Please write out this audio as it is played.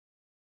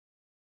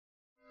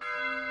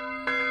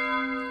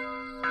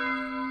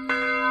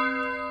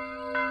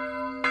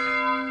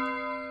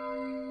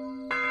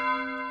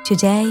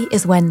Today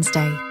is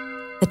Wednesday,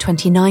 the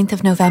 29th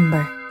of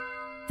November,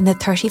 in the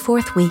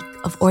 34th week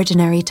of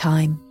Ordinary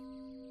Time.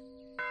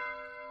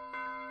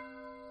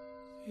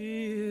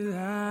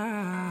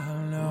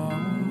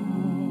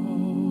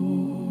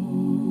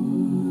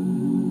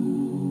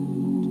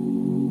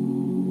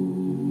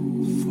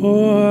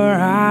 For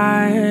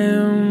I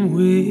am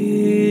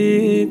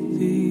with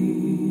thee.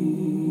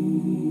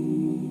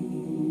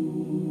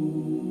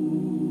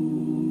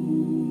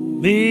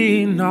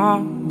 Be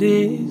not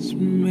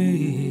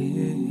dismayed,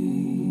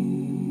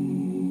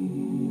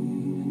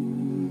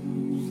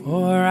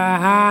 for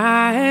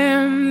I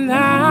am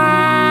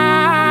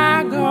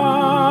thy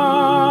God.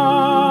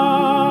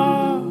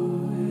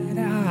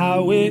 I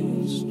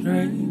will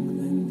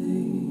strengthen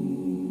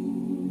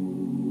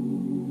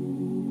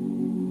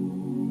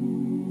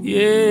thee.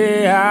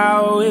 Yeah,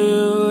 I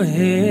will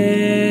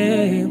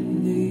help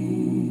thee,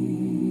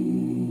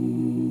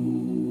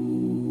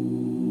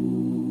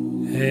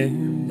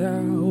 and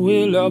I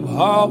will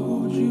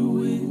uphold you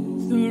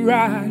with the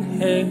right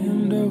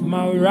hand of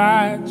my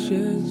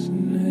righteousness.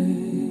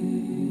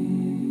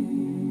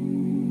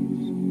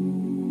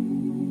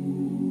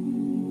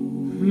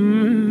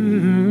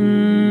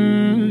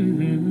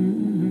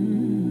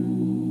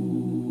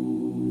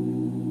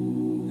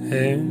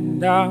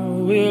 And I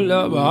will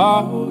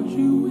uphold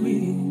you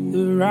with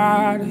the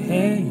right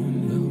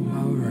hand of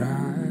my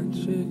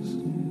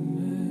righteousness.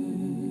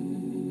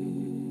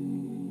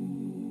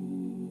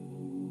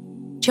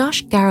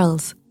 Josh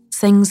Garrels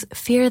sings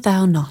Fear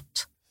Thou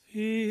Not.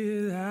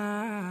 Fear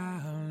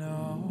thou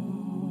not,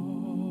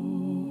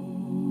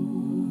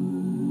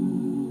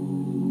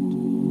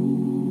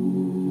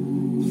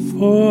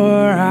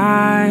 for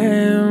I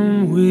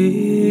am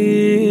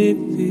with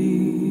thee.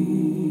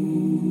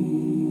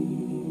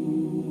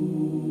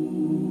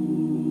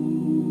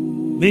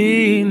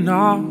 Be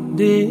not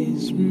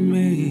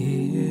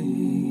dismayed,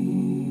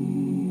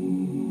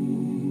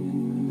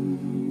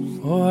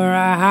 for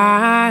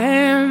I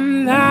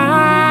am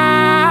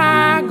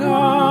thy God.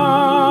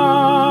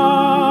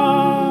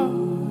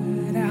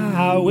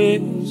 I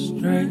will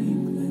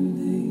strengthen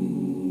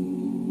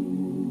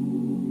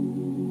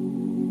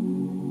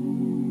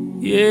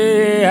thee.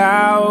 Yeah,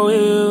 I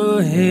will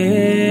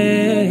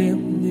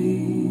help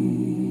thee,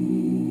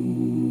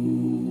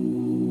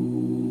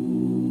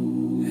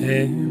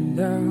 and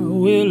I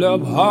will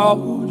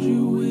uphold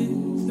you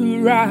with the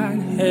right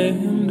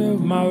hand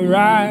of my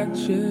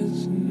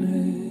righteousness.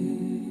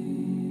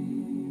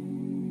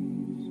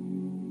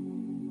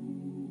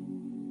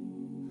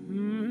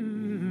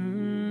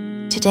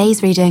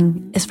 Today's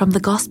reading is from the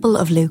Gospel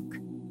of Luke.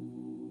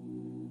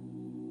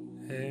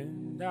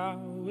 And I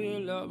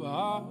will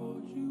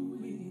uphold you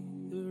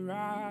with the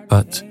right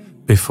But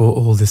hand. before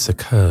all this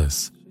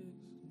occurs,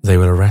 they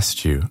will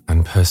arrest you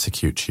and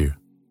persecute you.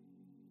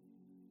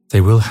 They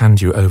will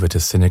hand you over to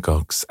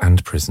synagogues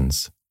and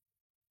prisons,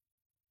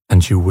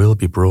 and you will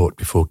be brought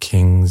before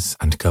kings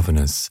and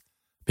governors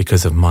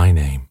because of my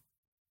name.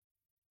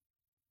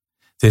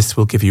 This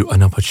will give you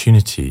an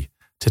opportunity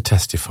to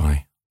testify.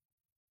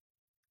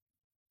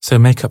 So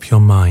make up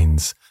your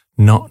minds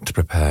not to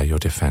prepare your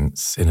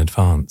defense in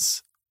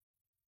advance.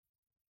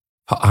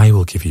 For I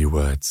will give you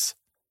words,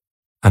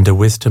 and a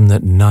wisdom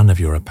that none of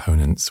your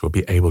opponents will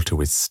be able to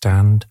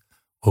withstand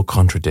or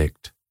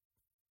contradict.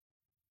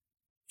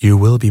 You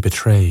will be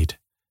betrayed,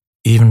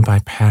 even by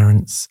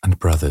parents and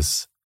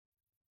brothers,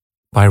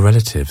 by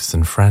relatives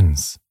and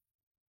friends,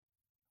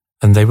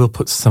 and they will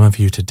put some of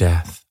you to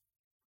death.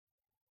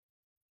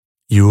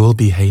 You will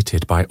be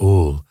hated by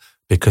all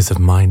because of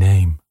my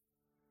name.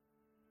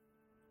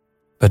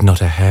 But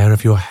not a hair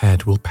of your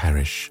head will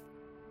perish.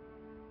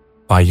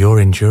 By your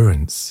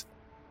endurance,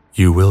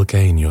 you will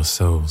gain your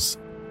souls.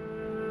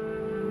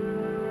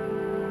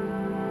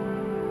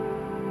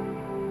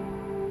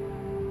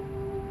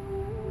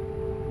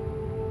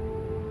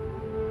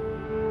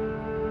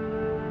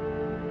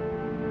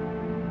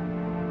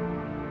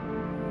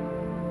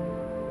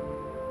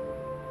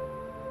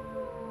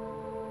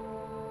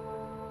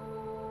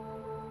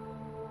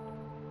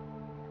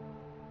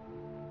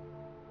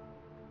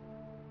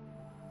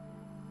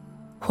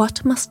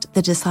 What must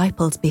the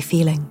disciples be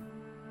feeling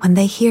when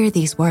they hear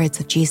these words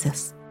of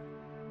Jesus?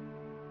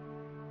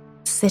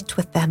 Sit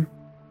with them.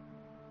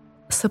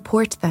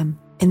 Support them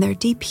in their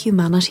deep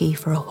humanity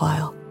for a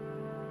while.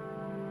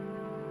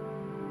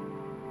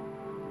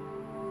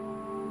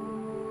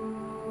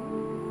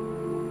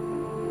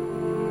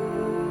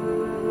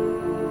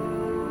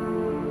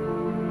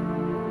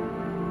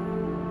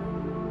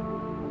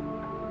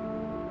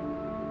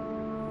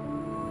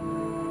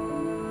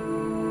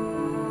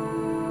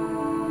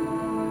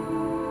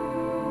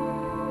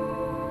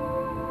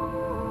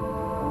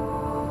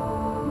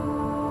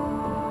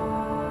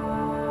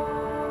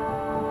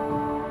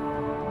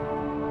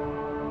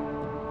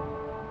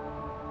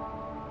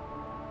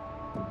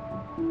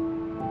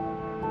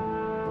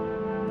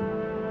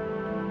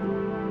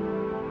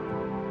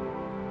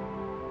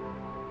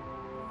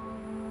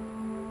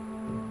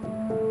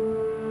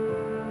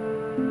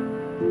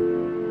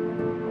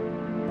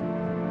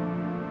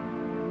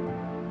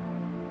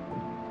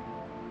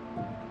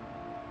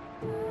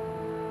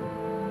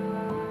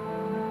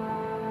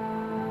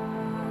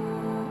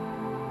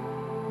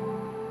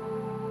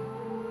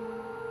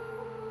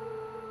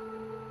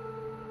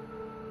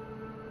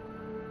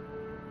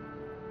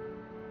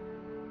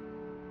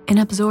 In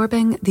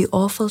absorbing the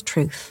awful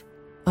truth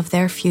of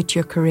their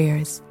future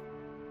careers,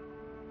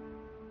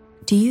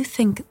 do you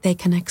think they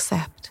can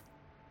accept,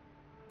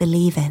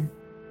 believe in,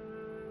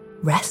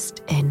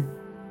 rest in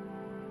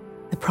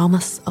the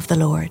promise of the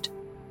Lord?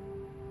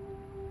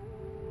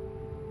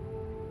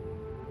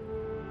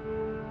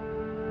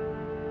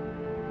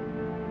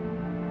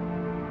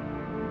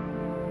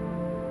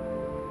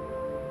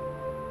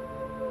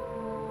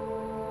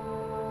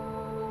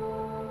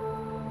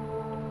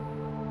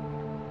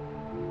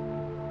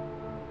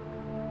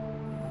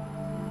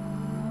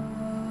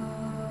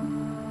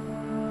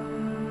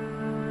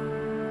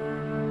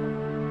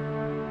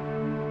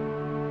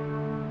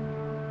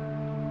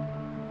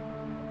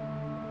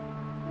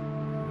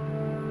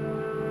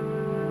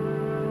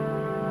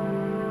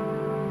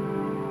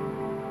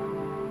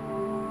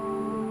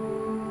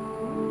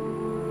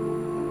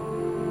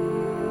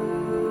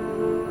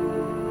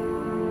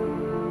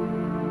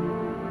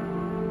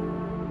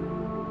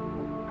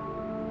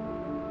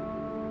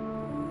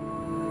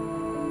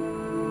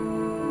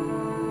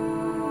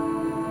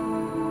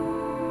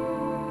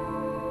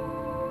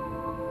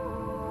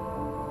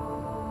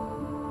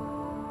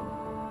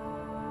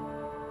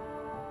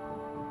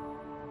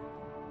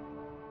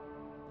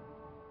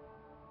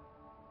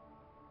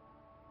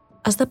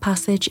 As the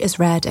passage is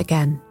read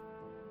again,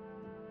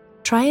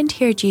 try and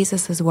hear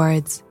Jesus'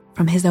 words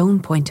from his own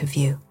point of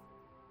view.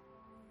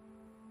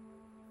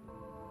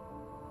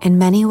 In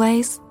many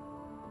ways,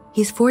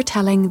 he's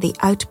foretelling the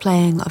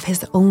outplaying of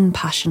his own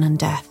passion and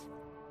death.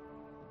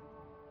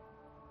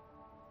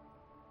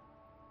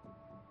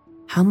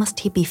 How must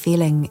he be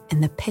feeling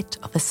in the pit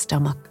of his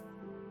stomach?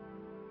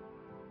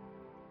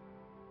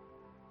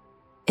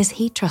 Is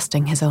he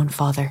trusting his own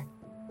Father?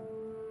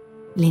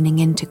 Leaning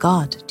into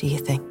God, do you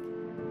think?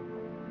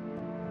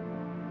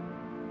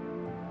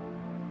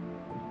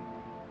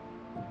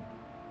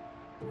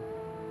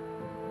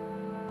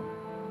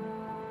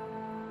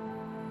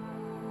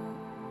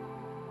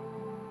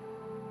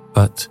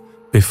 But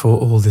before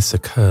all this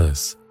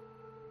occurs,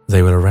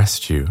 they will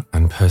arrest you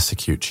and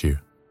persecute you.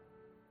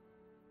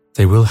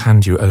 They will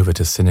hand you over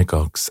to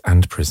synagogues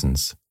and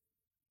prisons,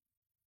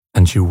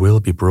 and you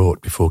will be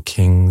brought before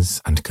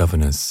kings and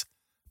governors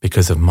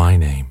because of my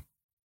name.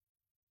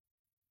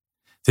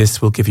 This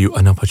will give you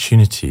an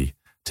opportunity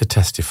to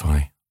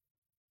testify.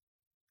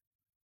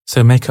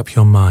 So make up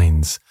your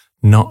minds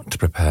not to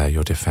prepare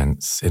your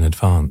defense in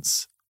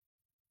advance.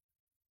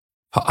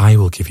 For I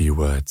will give you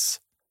words,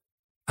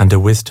 and a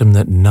wisdom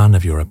that none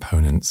of your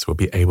opponents will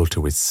be able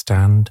to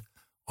withstand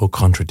or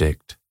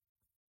contradict.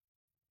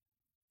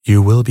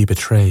 You will be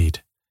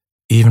betrayed,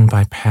 even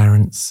by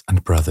parents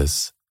and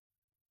brothers,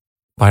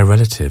 by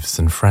relatives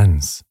and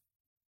friends,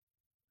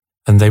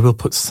 and they will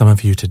put some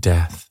of you to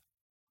death.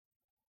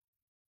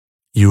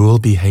 You will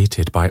be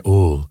hated by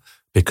all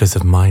because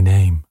of my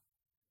name.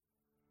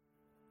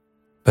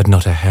 But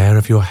not a hair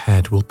of your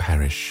head will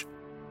perish.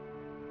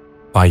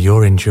 By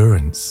your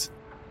endurance,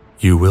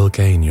 you will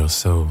gain your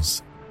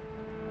souls.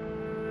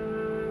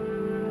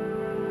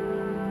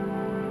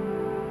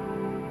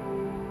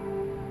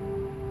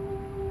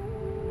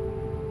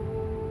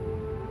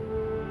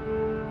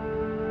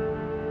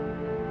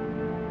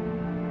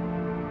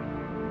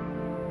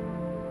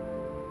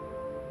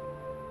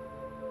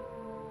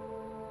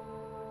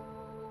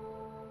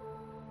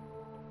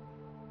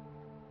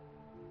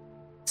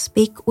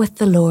 Speak with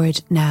the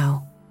Lord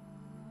now.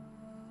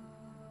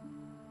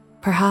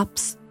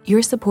 Perhaps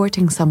you're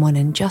supporting someone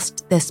in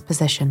just this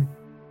position.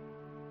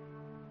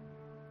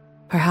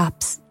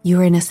 Perhaps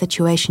you're in a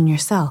situation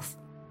yourself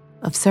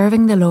of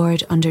serving the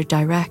Lord under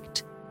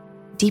direct,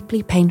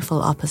 deeply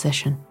painful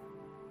opposition.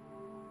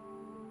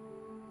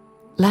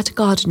 Let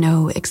God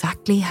know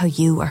exactly how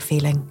you are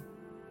feeling.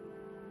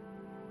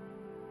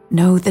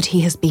 Know that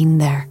He has been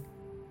there.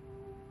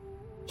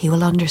 He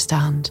will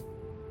understand.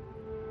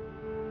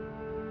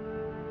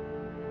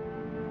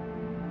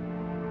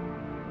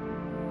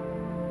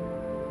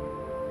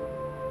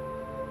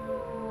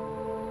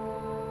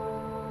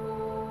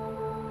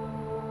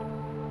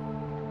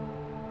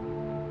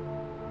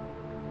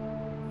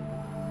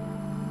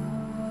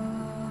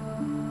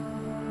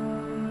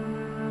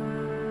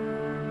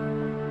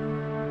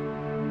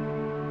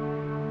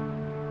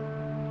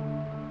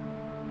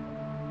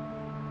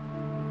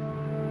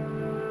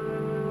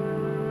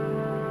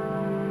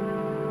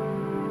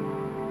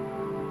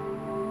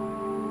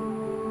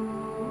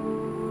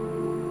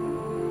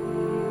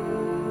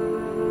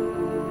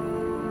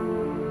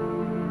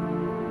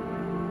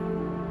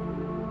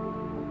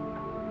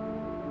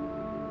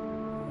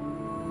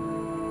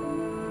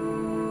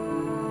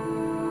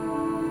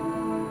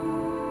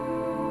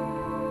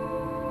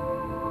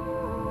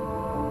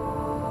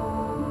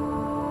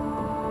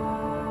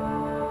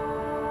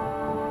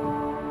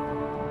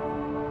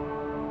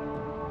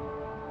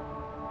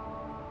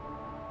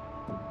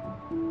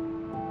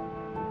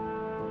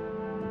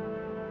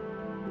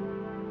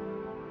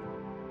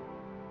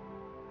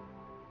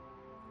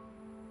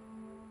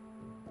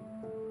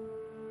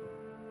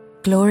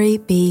 Glory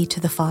be to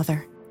the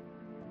Father,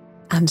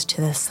 and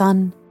to the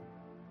Son,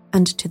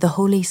 and to the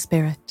Holy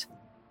Spirit,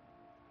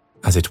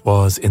 as it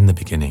was in the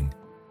beginning,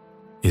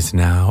 is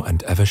now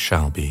and ever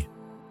shall be,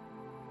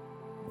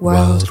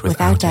 world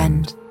without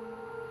end.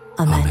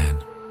 Amen.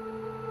 Amen.